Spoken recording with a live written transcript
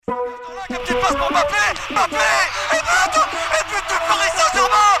Une petite passe pour Mbappé, et but de Paris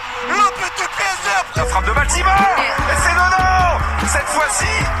Saint-Germain, le but du PSG. La frappe de Baltimore, et c'est non. Cette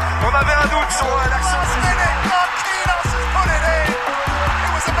fois-ci, on avait un doute sur l'action.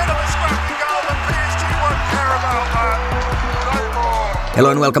 Hello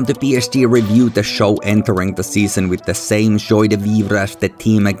and welcome to PSG Review, the show entering the season with the same joie de vivre as the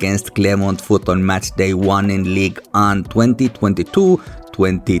team against Clermont Foot on match day 1 in Ligue 1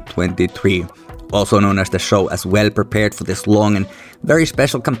 2022-2023. Also known as the show as well prepared for this long and very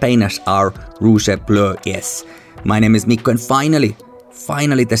special campaign as our Rouge et Bleu is. My name is Mikko and finally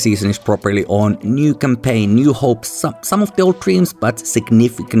the season is properly on. New campaign, new hopes, some of the old dreams, but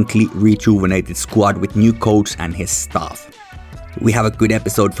significantly rejuvenated squad with new coach and his staff. We have a good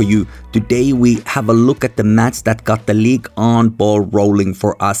episode for you. Today we have a look at the match that got the Ligue 1 ball rolling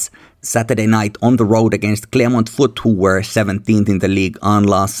for us. Saturday night on the road against Clermont Foot, who were 17th in the Ligue 1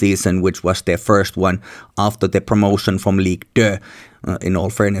 last season, which was their first one after the promotion from Ligue 2. In all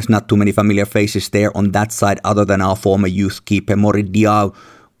fairness, not too many familiar faces there on that side other than our former youth keeper Mori Diaw.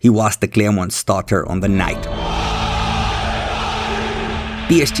 He was the Clermont starter on the night.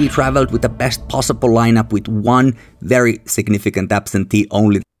 PSG travelled with the best possible lineup with one very significant absentee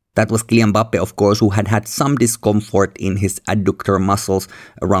only. That was Kylian Mbappe, of course, who had some discomfort in his adductor muscles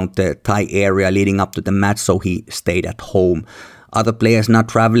around the thigh area leading up to the match, so he stayed at home. Other players not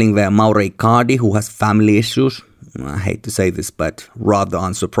travelling were Mauro Icardi, who has family issues. I hate to say this, but rather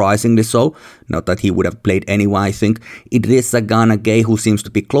unsurprisingly so. Not that he would have played anyway, I think. Idrissa Gana Gueye, who seems to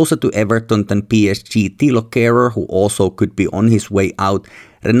be closer to Everton than PSG. Thilo Kehrer, who also could be on his way out.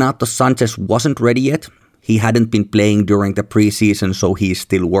 Renato Sanchez wasn't ready yet. He hadn't been playing during the preseason, so he's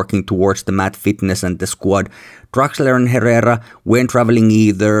still working towards the match fitness and the squad. Draxler and Herrera weren't travelling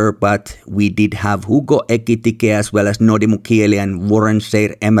either, but we did have Hugo Ekitike as well as Nodi Mukiele and Warren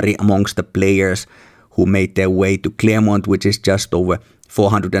Zaïre-Emery amongst the players who made their way to Clermont, which is just over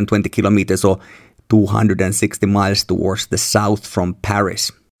 420 kilometers or 260 miles towards the south from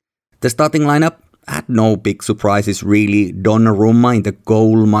Paris. The starting lineup had no big surprises really. Donnarumma in the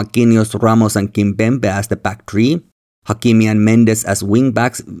goal, Marquinhos, Ramos and Kimpembe as the back three, Hakimi and Mendes as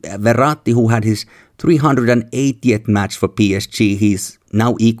wingbacks, Verratti, who had his 380th match for PSG, he's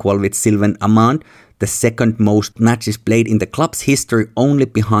now equal with Sylvain Amand, the second most matches played in the club's history, only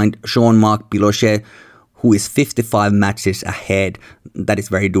behind Jean-Marc Pilochet, who is 55 matches ahead. That is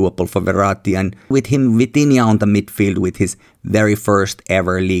very doable for Verratti, and with him Vitinha on the midfield with his very first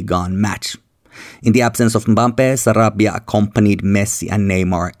ever Ligue 1 match. In the absence of Mbappe, Sarabia accompanied Messi and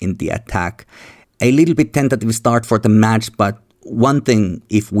Neymar in the attack. A little bit tentative start for the match, but one thing,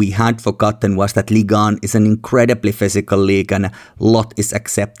 if we had forgotten, was that Ligue 1 is an incredibly physical league and a lot is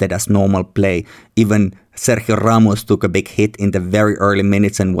accepted as normal play. Even Sergio Ramos took a big hit in the very early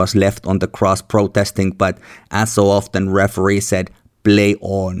minutes and was left on the cross protesting, but as so often, referee said, play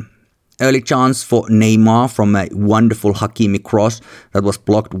on. Early chance for Neymar from a wonderful Hakimi cross that was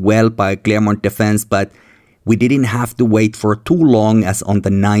blocked well by Clermont defense, but we didn't have to wait for too long, as on the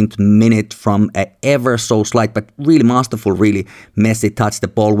 9th minute from a ever so slight but really masterful Messi touched the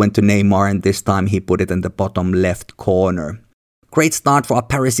ball, went to Neymar, and this time he put it in the bottom left corner. Great start for our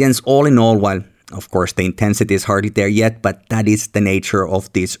Parisians all in all, while of course the intensity is hardly there yet, but that is the nature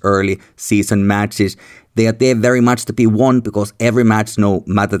of these early season matches. They are there very much to be won because every match, no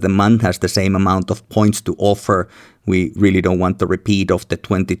matter the month, has the same amount of points to offer. We really don't want the repeat of the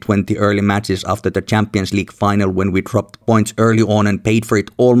 2020 early matches after the Champions League final when we dropped points early on and paid for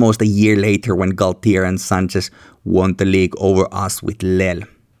it almost a year later when Galtier and Sanchez won the league over us with Lille.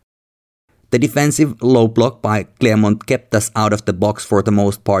 The defensive low block by Clermont kept us out of the box for the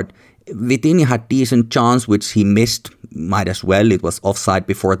most part. Vitinha had decent chance which he missed, might as well, it was offside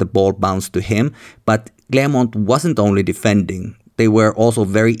before the ball bounced to him, but Clermont wasn't only defending, they were also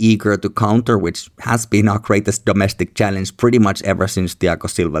very eager to counter, which has been our greatest domestic challenge pretty much ever since Thiago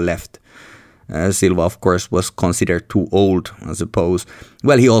Silva left. Silva, of course, was considered too old, I suppose.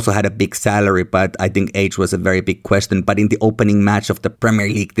 Well, he also had a big salary, but I think age was a very big question. But in the opening match of the Premier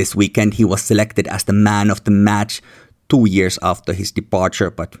League this weekend, he was selected as the man of the match 2 years after his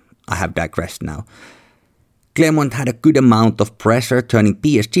departure, but I have digressed now. Clermont had a good amount of pressure, turning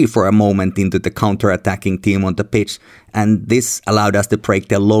PSG for a moment into the counter-attacking team on the pitch, and this allowed us to break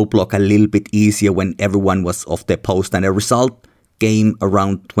their low block a little bit easier when everyone was off their post, and the result came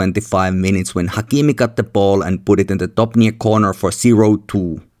around 25 minutes when Hakimi got the ball and put it in the top near corner for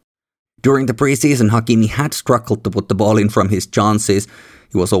 0-2. During the preseason, Hakimi had struggled to put the ball in from his chances.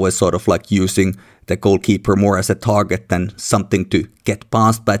 He was always sort of like using the goalkeeper more as a target than something to get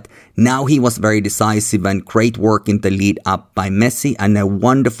past. But now he was very decisive, and great work in the lead up by Messi and a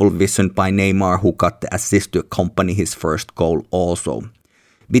wonderful vision by Neymar, who got the assist to accompany his first goal also.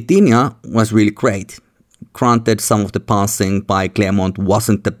 Vitinha was really great. Granted, some of the passing by Clermont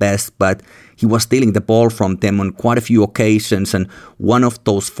wasn't the best, but he was stealing the ball from them on quite a few occasions, and one of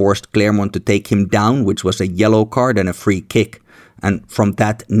those forced Clermont to take him down, which was a yellow card and a free kick. And from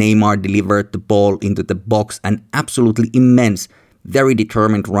that, Neymar delivered the ball into the box, an absolutely immense, very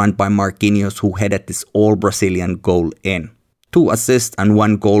determined run by Marquinhos, who headed this all-Brazilian goal in. 2 assists and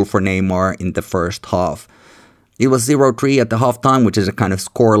 1 goal for Neymar in the first half. It was 0-3 at the halftime, which is a kind of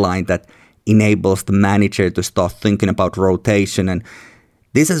scoreline that enables the manager to start thinking about rotation. And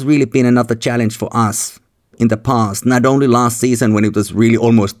this has really been another challenge for us in the past, not only last season when it was really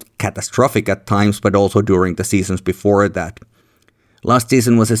almost catastrophic at times, but also during the seasons before that. Last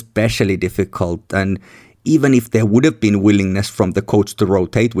season was especially difficult, and even if there would have been willingness from the coach to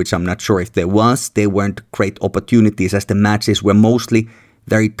rotate, which I'm not sure if there was, there weren't great opportunities as the matches were mostly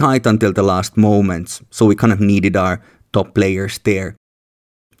very tight until the last moments. So we kind of needed our top players there.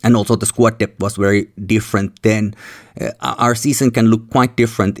 And also the squad depth was very different then. Our season can look quite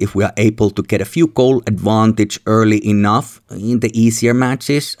different if we are able to get a few goal advantage early enough in the easier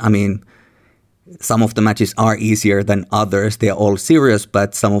matches. I mean, some of the matches are easier than others. They are all serious,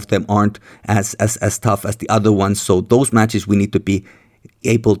 but some of them aren't as tough as the other ones. So those matches we need to be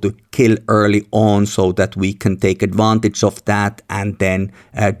able to kill early on so that we can take advantage of that and then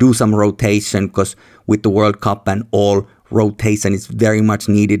do some rotation, because with the World Cup and all, rotation is very much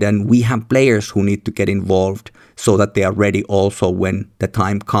needed, and we have players who need to get involved so that they are ready also when the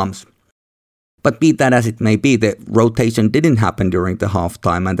time comes. But be that as it may be, the rotation didn't happen during the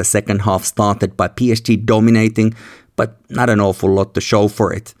halftime, and the second half started by PSG dominating, but not an awful lot to show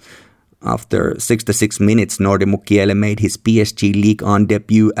for it. After 66 minutes, Nordi Mukiele made his PSG League On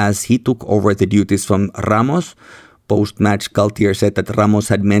debut as he took over the duties from Ramos. Post-match, Galtier said that Ramos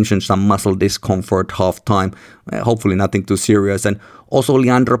had mentioned some muscle discomfort half-time, hopefully nothing too serious. And also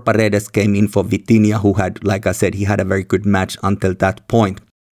Leandro Paredes came in for Vitinha, who had, like I said, he had a very good match until that point.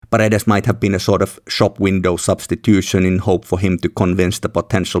 Paredes might have been a sort of shop window substitution in hope for him to convince the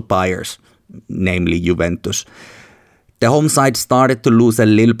potential buyers, namely Juventus. The home side started to lose a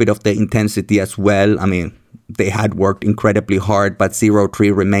little bit of the intensity as well. I mean, they had worked incredibly hard, but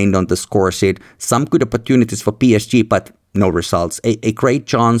 0-3 remained on the score sheet. Some good opportunities for PSG, but no results. A great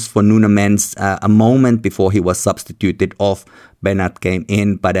chance for Nuno Mendes a moment before he was substituted off. Bernat came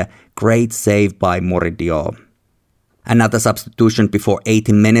in, but a great save by Moridio. Another substitution before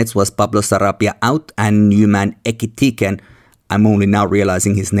 80 minutes was Pablo Sarabia out and new man Ekitike. I'm only now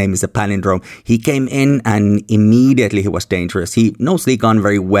realizing his name is a palindrome. He came in and immediately he was dangerous. He knows Ligue 1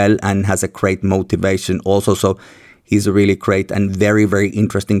 very well and has a great motivation also. So he's a really great and very, very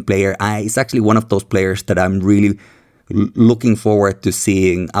interesting player. He's actually one of those players that I'm really looking forward to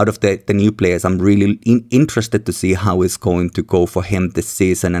seeing. Out of the new players, I'm really interested to see how it's going to go for him this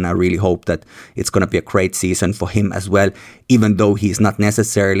season. And I really hope that it's going to be a great season for him as well, even though he's not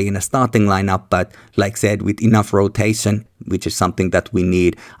necessarily in a starting lineup. But like I said, with enough rotation, which is something that we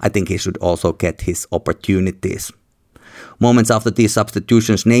need, I think he should also get his opportunities. Moments after these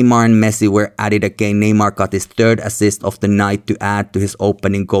substitutions, Neymar and Messi were added again. Neymar got his 3rd assist of the night to add to his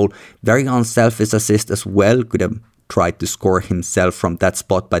opening goal. Very unselfish assist as well. Could have tried to score himself from that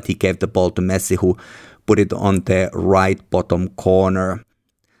spot, but he gave the ball to Messi, who put it on the right bottom corner.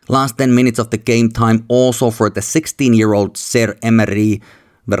 Last 10 minutes of the game time also for the 16-year-old Ser Emery.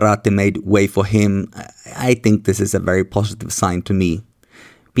 Verratti made way for him. I think this is a very positive sign to me.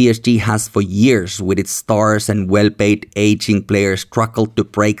 PSG has for years, with its stars and well-paid aging players, struggled to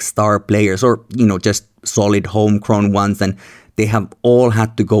break star players or, just solid homegrown ones, and they have all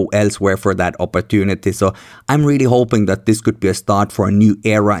had to go elsewhere for that opportunity. So I'm really hoping that this could be a start for a new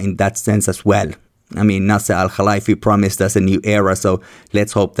era in that sense as well. I mean, Nasser Al-Khelaifi promised us a new era, so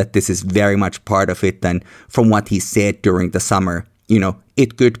let's hope that this is very much part of it. And from what he said during the summer,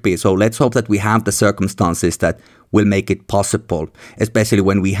 it could be. So let's hope that we have the circumstances that will make it possible, especially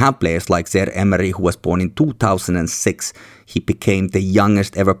when we have players like Ser Emery, who was born in 2006. He became the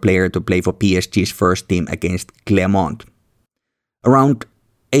youngest ever player to play for PSG's first team against Clermont. Around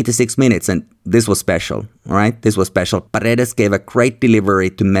 86 minutes, and this was special, all right? This was special. Paredes gave a great delivery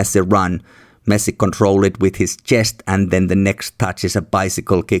to Messi run. Messi controlled it with his chest, and then the next touch is a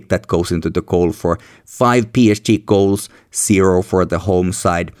bicycle kick that goes into the goal for 5 PSG goals, 0 for the home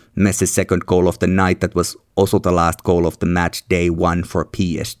side. Messi's second goal of the night, that was also the last goal of the match, day 1 for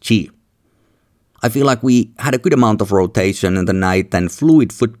PSG. I feel like we had a good amount of rotation in the night and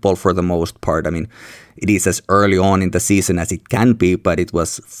fluid football for the most part. I mean, it is as early on in the season as it can be, but it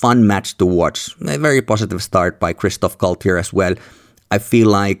was a fun match to watch. A very positive start by Christophe Galtier as well. I feel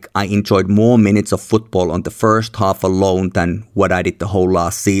like I enjoyed more minutes of football on the first half alone than what I did the whole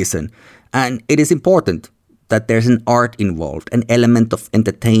last season. And it is important that there's an art involved, an element of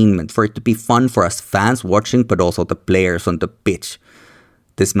entertainment for it to be fun for us fans watching, but also the players on the pitch.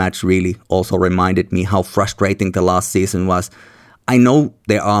 This match really also reminded me how frustrating the last season was. I know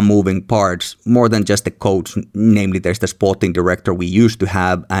there are moving parts, more than just the coach, namely there's the sporting director we used to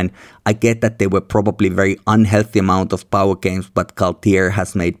have, and I get that they were probably very unhealthy amount of power games, but Galtier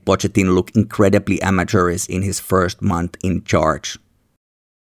has made Pochettino look incredibly amateurish in his first month in charge.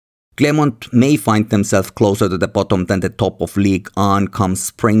 Clermont may find themselves closer to the bottom than the top of Ligue 1 come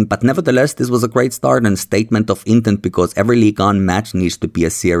spring, but nevertheless this was a great start and statement of intent because every Ligue 1 match needs to be a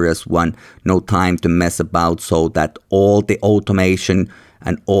serious one, no time to mess about, so that all the automation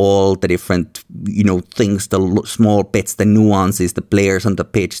and all the different things, the small bits, the nuances, the players on the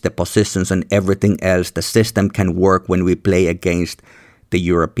pitch, the positions and everything else, the system can work when we play against the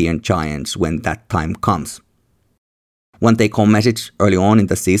European giants when that time comes. One take-home message early on in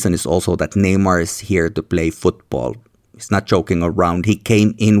the season is also that Neymar is here to play football. He's not joking around. He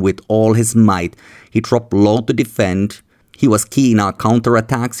came in with all his might. He dropped low to defend. He was key in our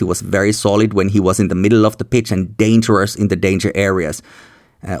counter-attacks. He was very solid when he was in the middle of the pitch and dangerous in the danger areas.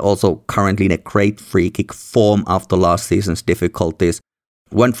 Also currently in a great free kick form after last season's difficulties.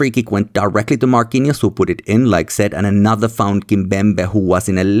 One free kick went directly to Marquinhos, who put it in, like said, and another found Kimpembe, who was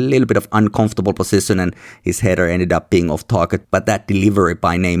in a little bit of uncomfortable position and his header ended up being off target. But that delivery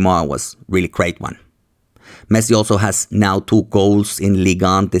by Neymar was really great one. Messi also has now 2 goals in Ligue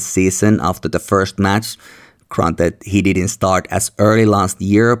 1 this season after the first match. Granted, he didn't start as early last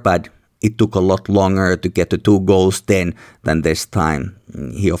year, but it took a lot longer to get to 2 goals then than this time.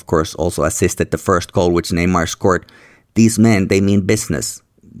 He, of course, also assisted the first goal, which Neymar scored. These men, they mean business.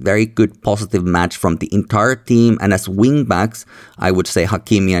 Very good positive match from the entire team, and as wingbacks, I would say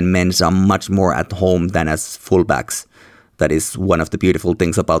Hakimi and Menz are much more at home than as fullbacks. That is one of the beautiful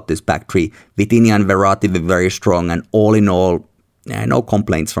things about this back three. Vitinha and Verratti were very strong, and all in all, no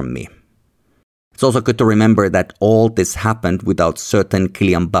complaints from me. It's also good to remember that all this happened without certain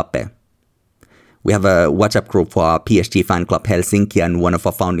Kylian Mbappe. We have a WhatsApp group for our PSG fan club Helsinki, and one of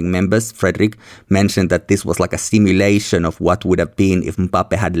our founding members, Frederick, mentioned that this was like a simulation of what would have been if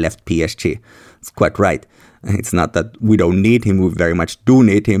Mbappe had left PSG. It's quite right. It's not that we don't need him, we very much do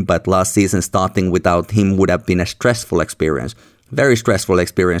need him, but last season starting without him would have been a stressful experience. Very stressful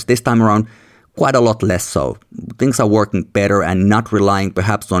experience. This time around, quite a lot less so. Things are working better and not relying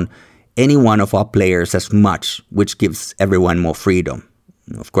perhaps on any one of our players as much, which gives everyone more freedom.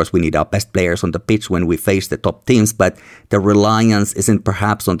 Of course, we need our best players on the pitch when we face the top teams, but the reliance isn't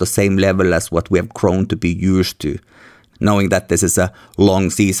perhaps on the same level as what we have grown to be used to. Knowing that this is a long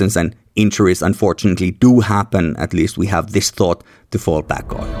season and injuries unfortunately do happen, at least we have this thought to fall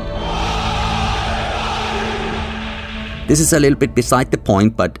back on. This is a little bit beside the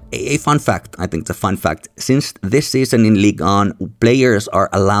point, but a fun fact, I think it's a fun fact. Since this season in Ligue 1, players are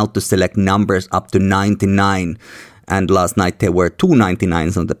allowed to select numbers up to 99. And last night there were 2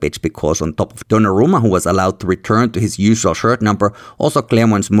 99s on the pitch because on top of Donnarumma, who was allowed to return to his usual shirt number, also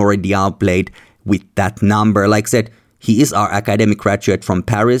Clermont's Mory Diaw played with that number. Like I said, he is our academic graduate from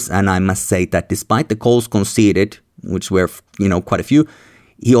Paris, and I must say that despite the goals conceded, which were, quite a few,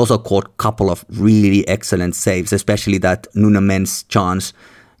 he also caught a couple of really excellent saves, especially that Nuno Mendes chance.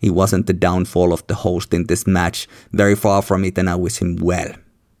 He wasn't the downfall of the host in this match. Very far from it, and I wish him well.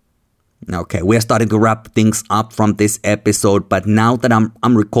 Okay, we are starting to wrap things up from this episode, but now that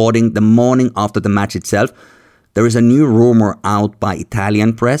I'm recording the morning after the match itself, there is a new rumor out by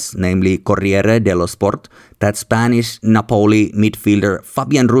Italian press, namely Corriere dello Sport, that Spanish Napoli midfielder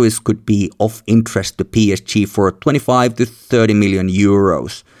Fabian Ruiz could be of interest to PSG for 25 to 30 million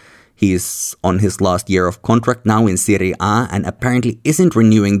euros. He is on his last year of contract now in Serie A and apparently isn't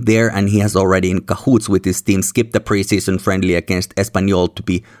renewing there, and he has already in cahoots with his team skipped the preseason friendly against Espanyol to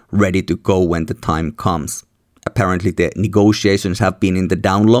be ready to go when the time comes. Apparently the negotiations have been in the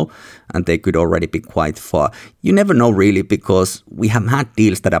down low and they could already be quite far. You never know really, because we have had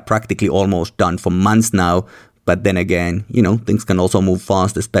deals that are practically almost done for months now. But then again, things can also move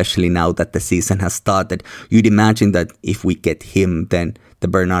fast, especially now that the season has started. You'd imagine that if we get him, then the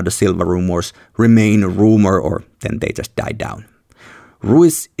Bernardo Silva rumors remain a rumor, or then they just die down.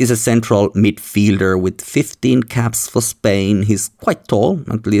 Ruiz is a central midfielder with 15 caps for Spain. He's quite tall,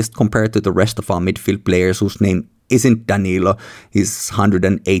 at least compared to the rest of our midfield players whose name isn't Danilo. He's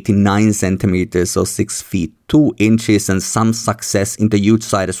 189 centimeters, so 6 feet 2 inches, and some success in the youth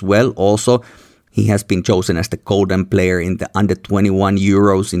side as well. Also, he has been chosen as the golden player in the under-21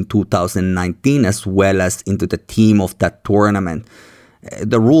 Euros in 2019, as well as into the team of that tournament.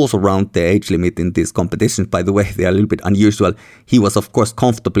 The rules around the age limit in these competitions, by the way, they are a little bit unusual. He was, of course,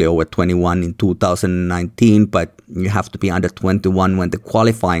 comfortably over 21 in 2019, but you have to be under 21 when the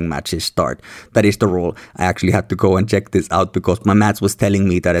qualifying matches start. That is the rule. I actually had to go and check this out because my maths was telling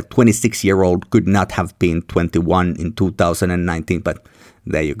me that a 26-year-old could not have been 21 in 2019, but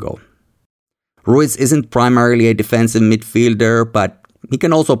there you go. Ruiz isn't primarily a defensive midfielder, but he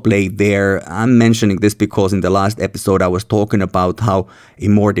can also play there. I'm mentioning this because in the last episode I was talking about how a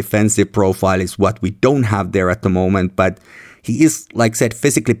more defensive profile is what we don't have there at the moment, but he is, like I said,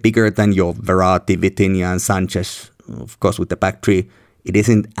 physically bigger than your Verratti, Vitinha and Sanchez. Of course, with the back three, it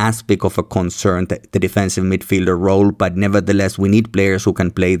isn't as big of a concern, the defensive midfielder role, but nevertheless, we need players who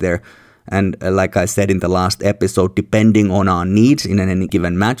can play there. And like I said in the last episode, depending on our needs in any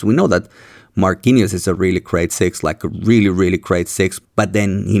given match, we know that Marquinhos is a really great six, like a really, really great six, but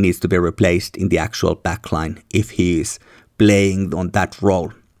then he needs to be replaced in the actual backline if he is playing on that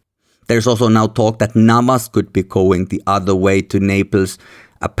role. There's also now talk that Navas could be going the other way to Naples.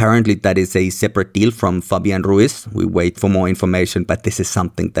 Apparently that is a separate deal from Fabian Ruiz. We wait for more information, but this is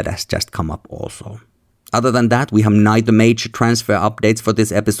something that has just come up also. Other than that, we have neither major transfer updates for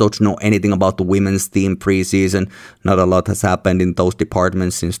this episode nor anything about the women's team preseason. Not a lot has happened in those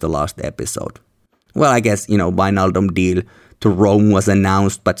departments since the last episode. Well, I guess, Wijnaldum deal to Rome was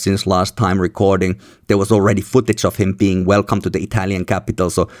announced, but since last time recording, there was already footage of him being welcomed to the Italian capital,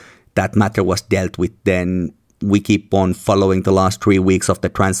 so that matter was dealt with then. We keep on following the last 3 weeks of the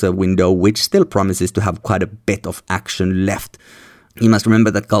transfer window, which still promises to have quite a bit of action left. You must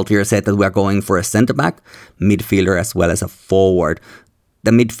remember that Galtier said that we are going for a centre-back, midfielder as well as a forward.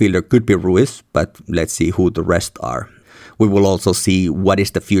 The midfielder could be Ruiz, but let's see who the rest are. We will also see what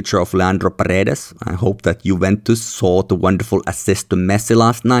is the future of Leandro Paredes. I hope that Juventus saw the wonderful assist to Messi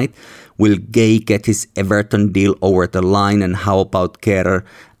last night. Will Gay get his Everton deal over the line, and how about Kehrer?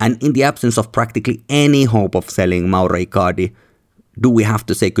 And in the absence of practically any hope of selling Mauro Icardi, do we have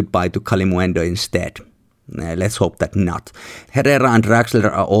to say goodbye to Kalimuendo instead? Let's hope that not. Herrera and Draxler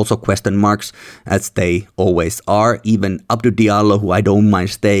are also question marks, as they always are. Even Abdou Diallo, who I don't mind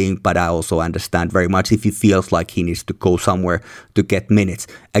staying, but I also understand very much if he feels like he needs to go somewhere to get minutes.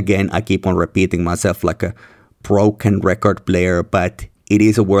 Again, I keep on repeating myself like a broken record player, but it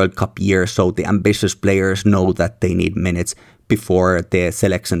is a World Cup year, so the ambitious players know that they need minutes before the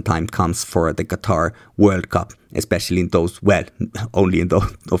selection time comes for the Qatar World Cup, especially in those, well, only in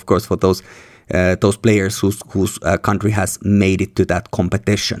those, of course, for those players whose country has made it to that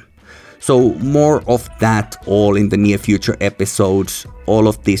competition. So more of that all in the near future episodes, all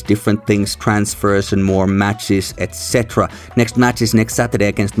of these different things, transfers and more matches, etc. Next match is next Saturday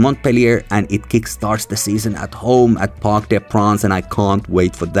against Montpellier, and it kickstarts the season at home at Parc des Princes, and I can't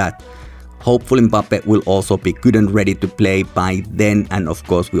wait for that. Hopefully Mbappe will also be good and ready to play by then, and of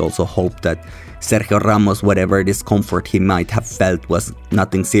course we also hope that Sergio Ramos, whatever discomfort he might have felt, was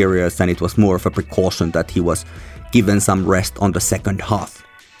nothing serious and it was more of a precaution that he was given some rest on the second half.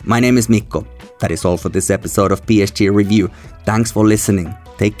 My name is Mikko. That is all for this episode of PSG Review. Thanks for listening.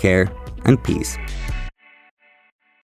 Take care and peace.